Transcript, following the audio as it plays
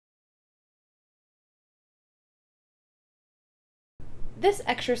This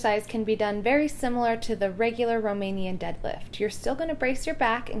exercise can be done very similar to the regular Romanian deadlift. You're still going to brace your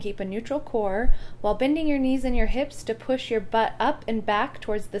back and keep a neutral core while bending your knees and your hips to push your butt up and back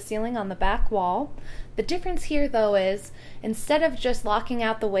towards the ceiling on the back wall. The difference here though is instead of just locking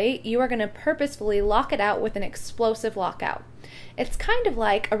out the weight, you are going to purposefully lock it out with an explosive lockout. It's kind of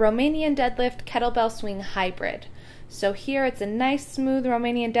like a Romanian deadlift kettlebell swing hybrid. So here it's a nice smooth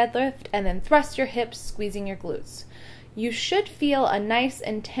Romanian deadlift and then thrust your hips, squeezing your glutes. You should feel a nice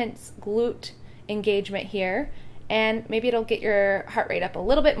intense glute engagement here, and maybe it'll get your heart rate up a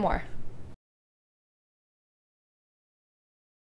little bit more.